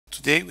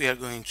Today we are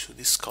going to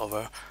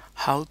discover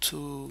how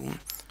to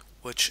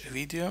watch a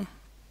video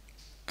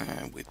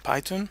with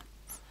Python,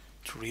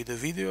 to read the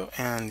video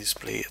and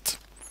display it.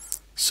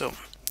 So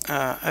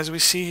as we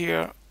see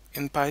here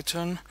in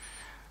Python,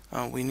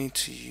 we need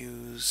to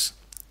use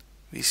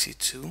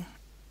VC2.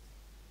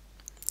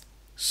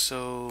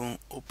 So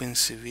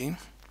OpenCv.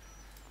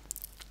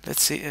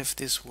 Let's see if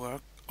this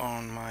works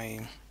on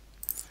my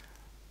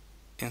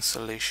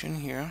installation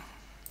here.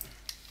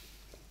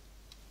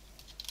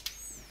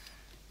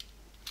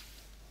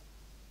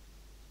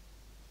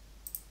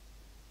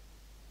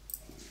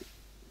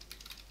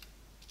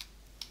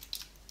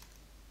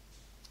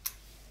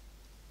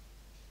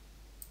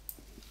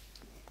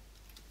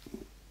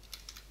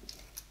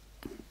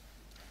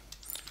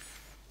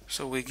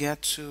 So we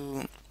get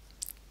to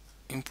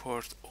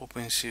import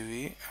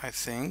OpenCv, I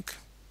think,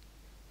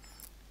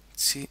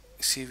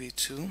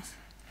 CV2.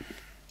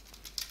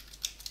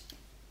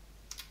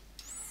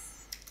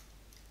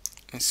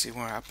 Let's see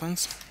what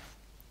happens.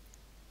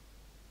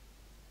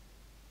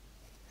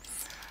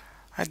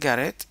 I got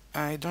it.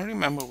 I don't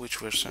remember which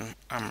version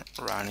I'm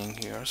running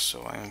here,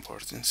 so I'm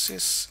importing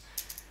sys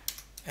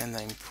and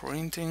I'm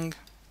printing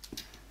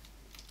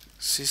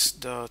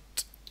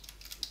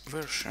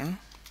sys.version.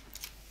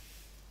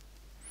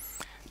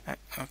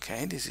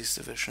 Okay, this is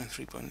the version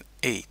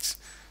 3.8.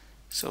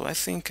 So I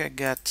think I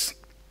got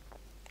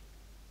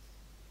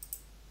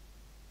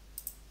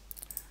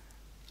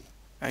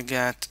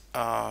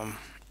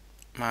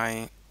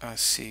my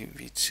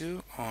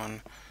CV2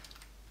 on.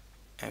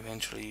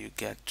 Eventually you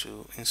get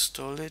to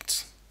install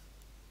it,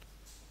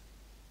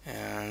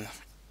 and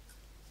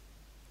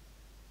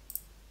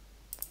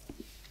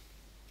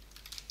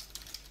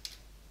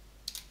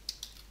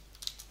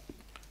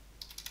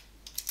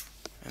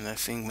I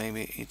think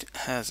maybe it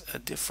has a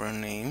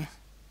different name.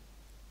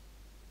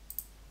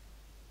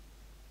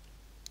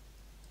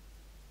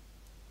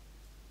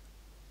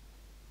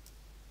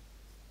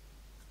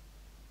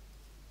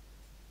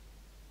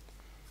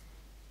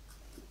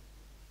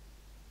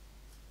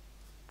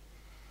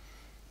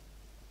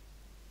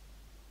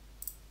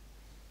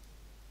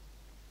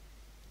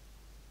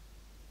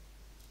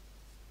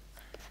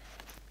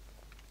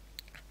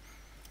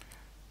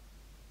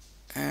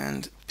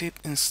 And pip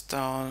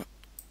install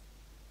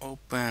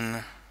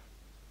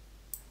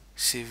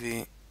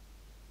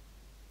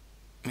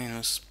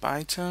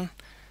opencv-python,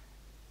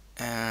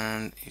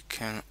 and you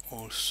can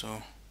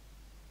also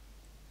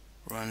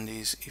run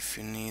these if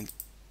you need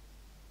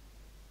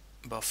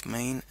both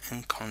main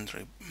and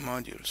country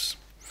modules.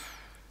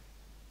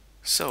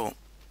 So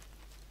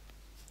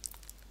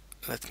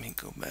let me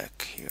go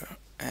back here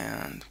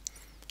and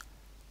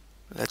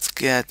let's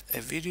get a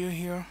video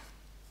here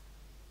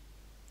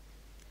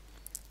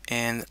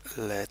and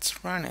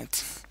let's run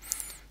it.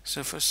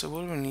 So first of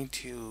all, we need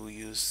to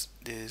use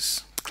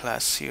this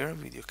class here,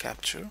 video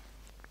capture.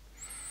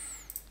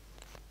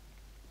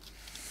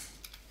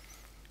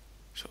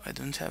 So I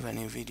don't have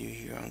any video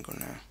here. I'm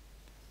gonna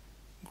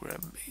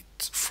grab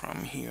it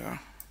from here.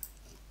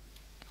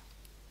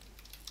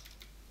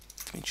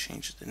 Let me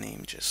change the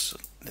name just so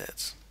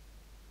that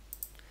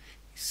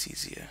it's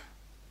easier.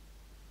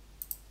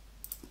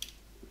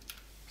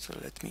 So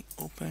let me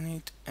open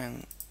it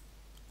and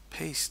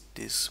paste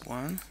this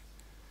one.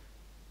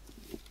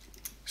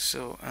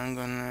 So I'm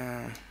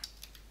gonna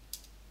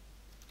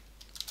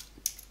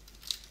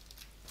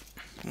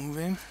move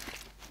in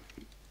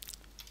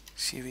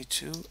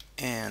CV2,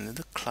 and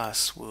the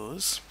class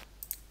was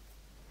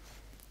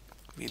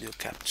video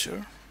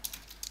capture.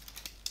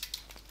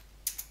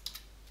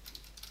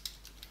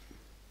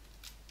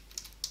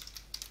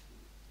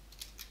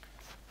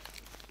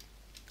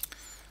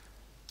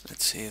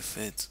 Let's see if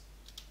it's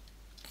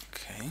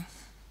okay.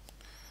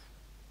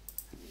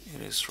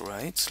 It is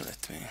right.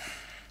 Let me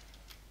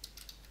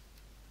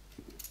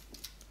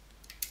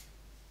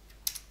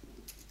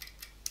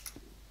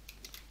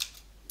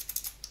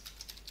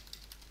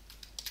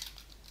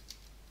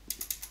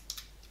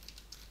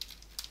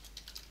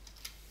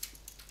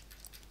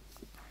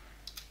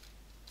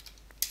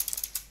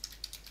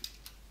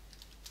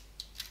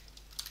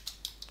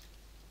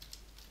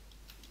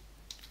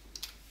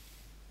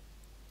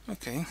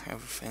okay,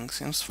 everything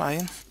seems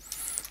fine.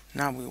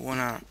 Now we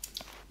wanna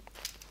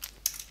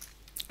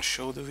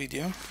show the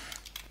video,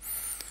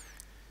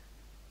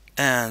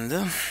 and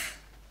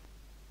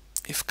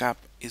if cap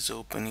is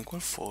open equal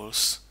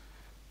false,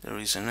 there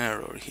is an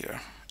error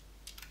here.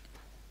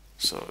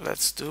 So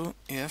let's do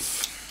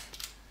if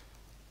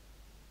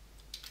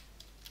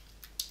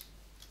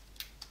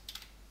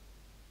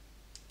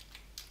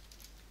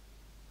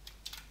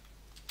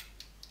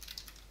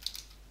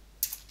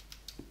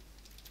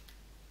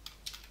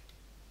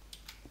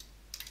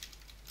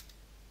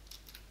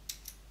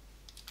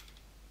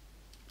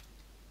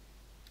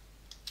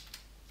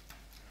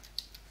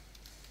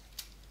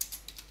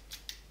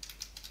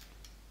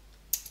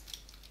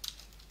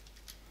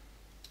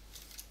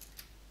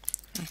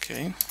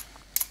okay.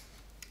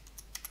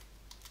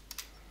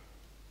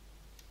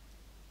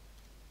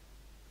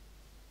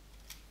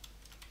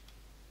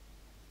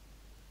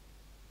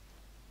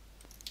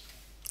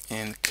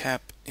 and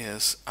cap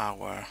is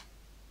our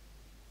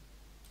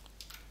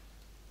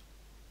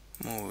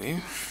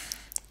movie.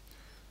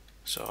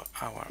 So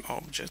our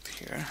object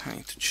here, I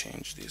need to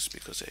change this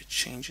because I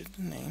changed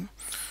the name.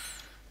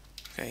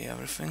 Okay,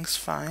 everything's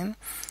fine.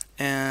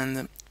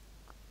 And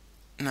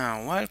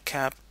now while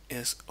cap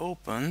is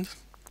opened,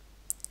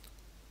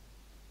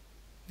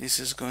 this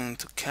is going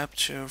to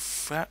capture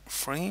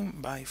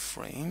frame by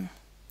frame,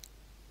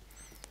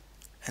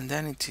 and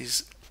then it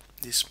is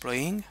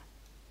displaying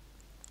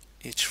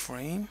each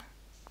frame,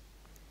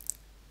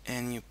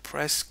 and you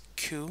press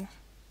Q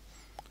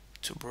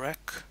to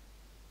break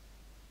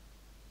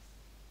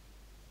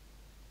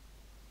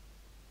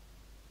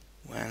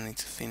when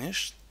it's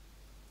finished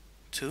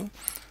too.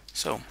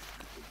 So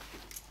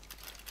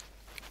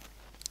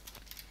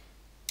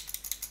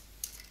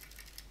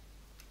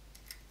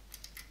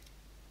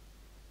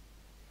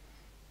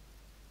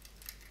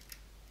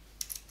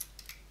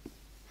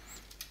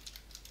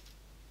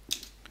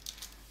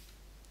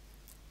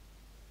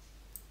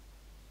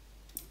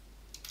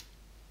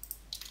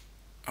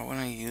I want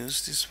to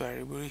use this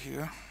variable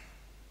here.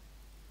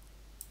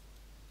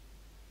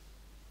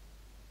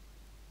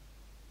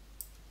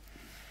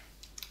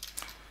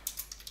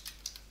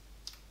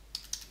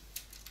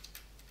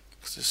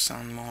 To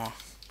sound more.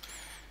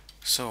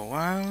 So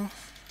while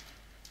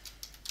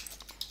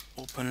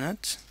open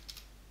it,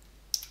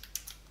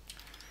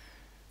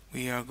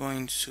 we are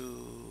going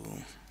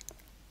to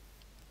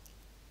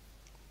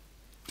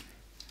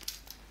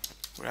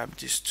grab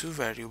these two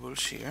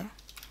variables here.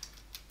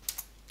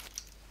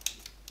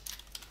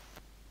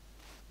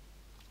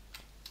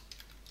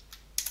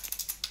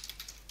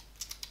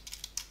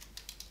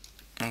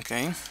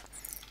 Okay,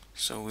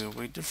 so we'll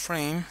read the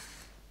frame.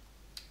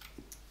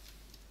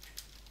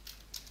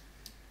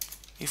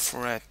 If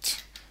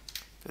ret,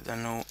 I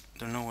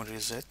don't know what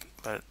is it,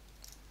 but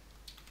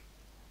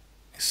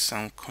it's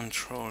some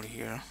control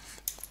here.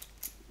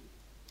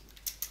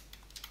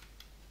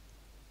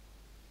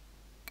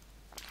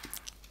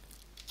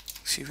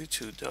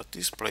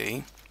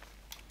 cv2.display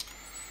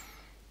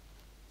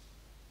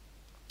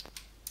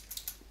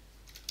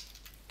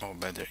or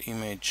better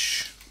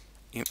image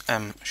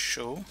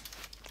show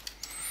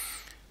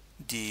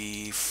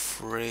the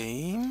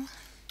frame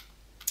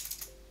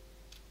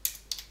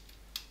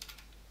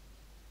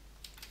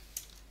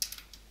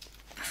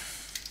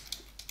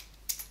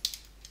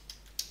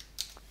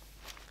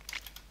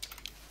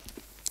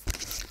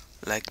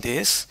like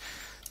this.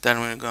 Then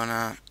we're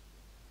gonna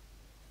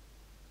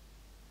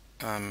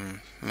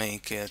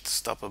make it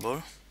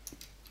stoppable.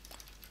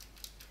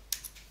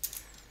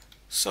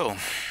 So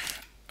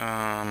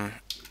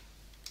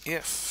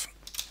if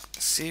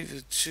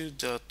cv2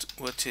 dot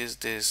what is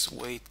this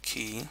wait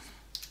key,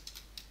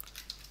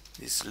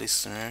 this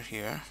listener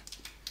here,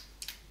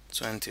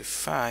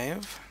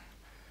 25,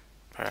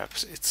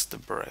 perhaps it's the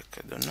break,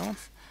 I don't know,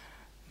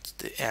 it's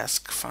the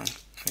ask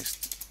function, it's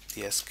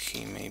the ask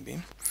key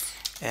maybe,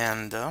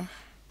 and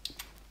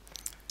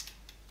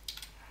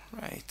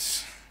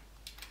right,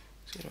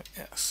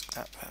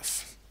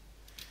 0s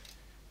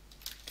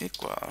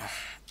equal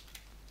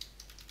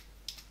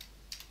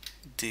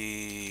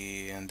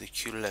the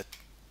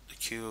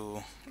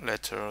Q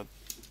letter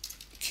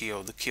key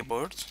of the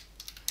keyboard.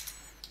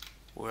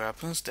 What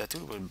happens that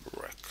it will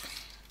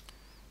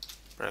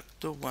break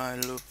the while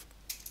loop,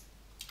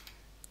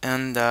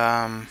 and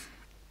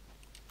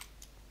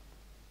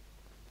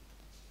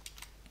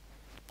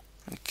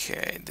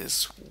okay,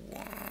 this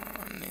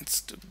one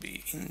needs to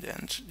be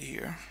indented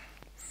here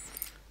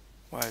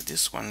while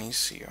this one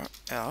is here,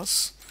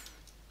 else.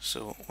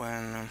 So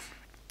when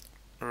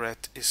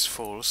ret is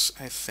false,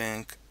 I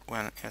think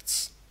when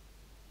it's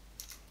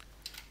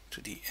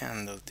to the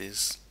end of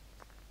this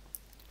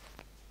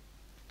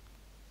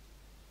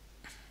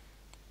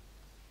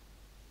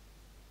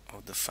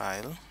of the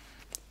file,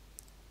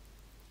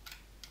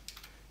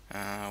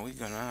 we're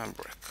gonna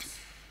break.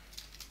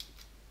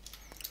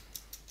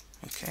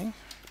 Okay,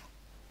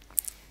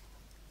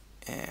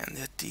 and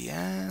at the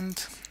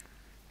end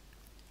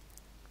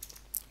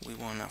we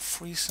wanna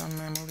free some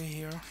memory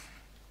here.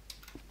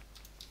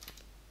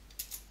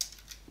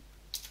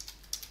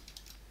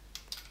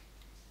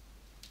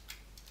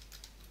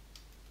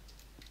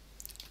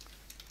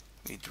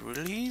 With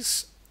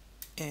release,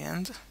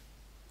 and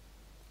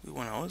we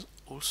want to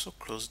also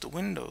close the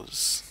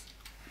windows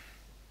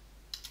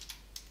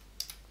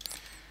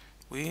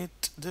with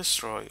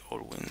destroy all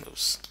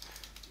windows.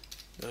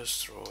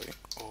 Destroy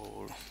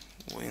all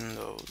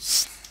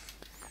windows.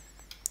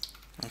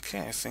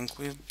 Okay, I think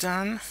we're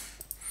done.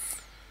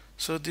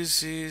 So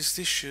this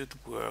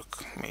should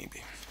work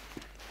maybe.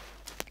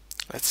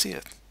 Let's see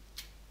it.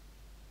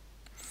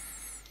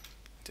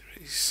 There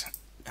is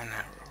an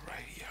error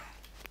right here.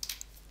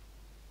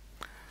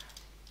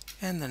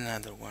 And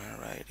another one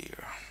right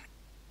here.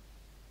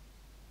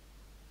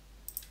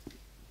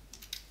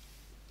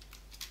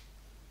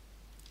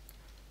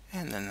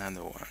 And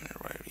another one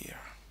right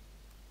here.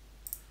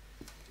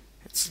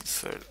 It's the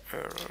third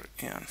error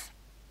in.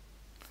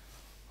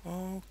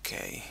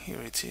 Okay,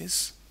 here it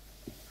is.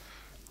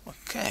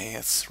 What Okay,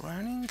 it's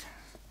running.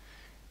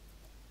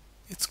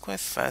 It's quite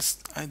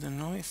fast. I don't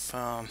know if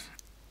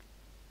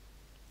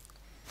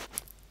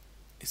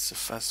it's a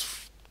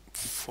fast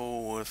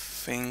forward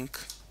thing.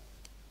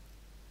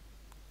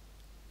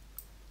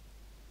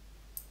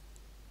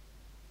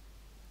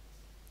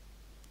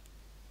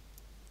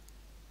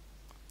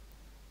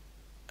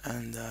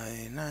 And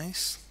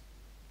nice.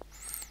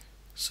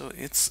 So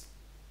it's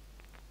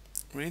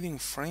reading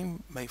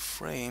frame by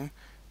frame,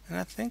 and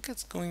I think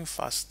it's going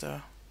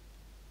faster.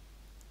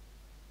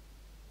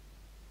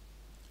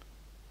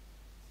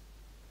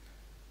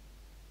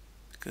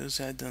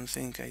 Because I don't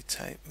think I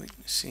type. Wait,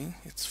 see,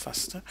 it's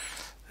faster.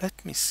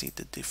 Let me see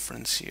the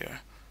difference here.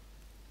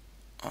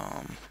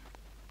 How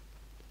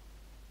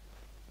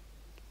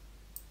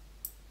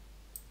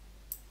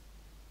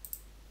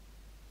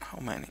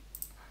many?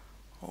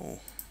 Oh,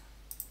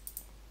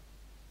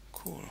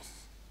 cool.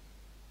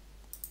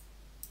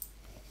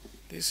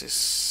 This is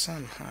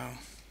somehow.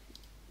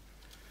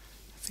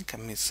 I think I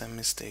made some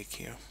mistake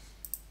here.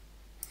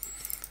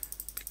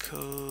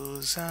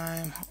 Because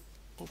I'm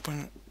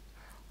open.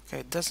 Okay,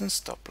 it doesn't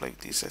stop like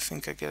this. I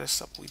think I gotta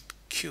stop with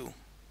Q.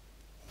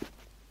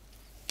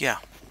 Yeah.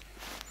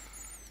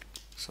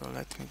 So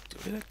let me do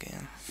it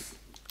again.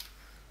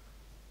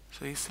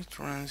 So if it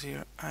runs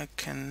here, I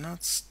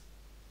cannot.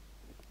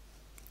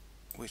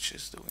 Which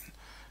is the window?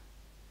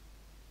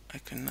 I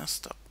cannot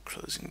stop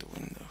closing the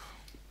window.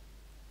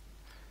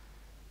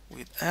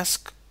 With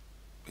ask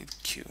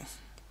with Q,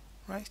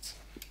 right?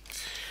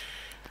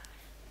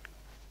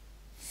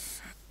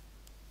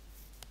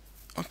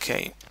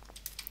 Okay.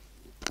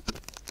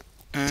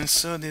 And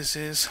so this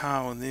is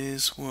how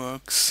this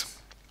works.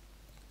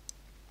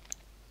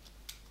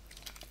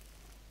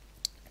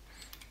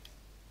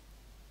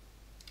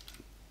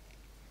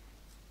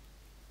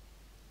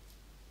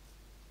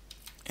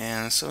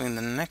 And so in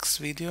the next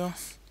video,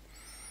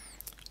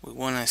 we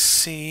want to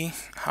see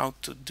how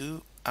to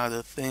do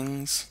other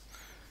things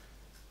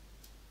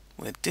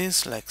with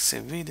this, like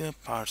save video,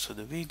 parts of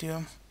the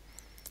video,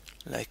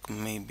 like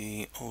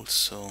maybe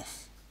also,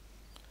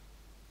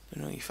 I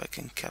don't know if I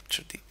can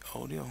capture the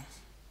audio.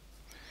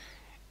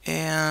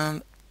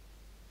 And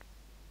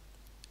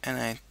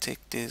I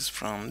take this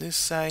from this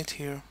side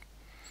here,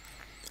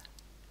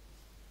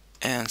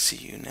 and see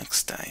you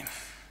next time.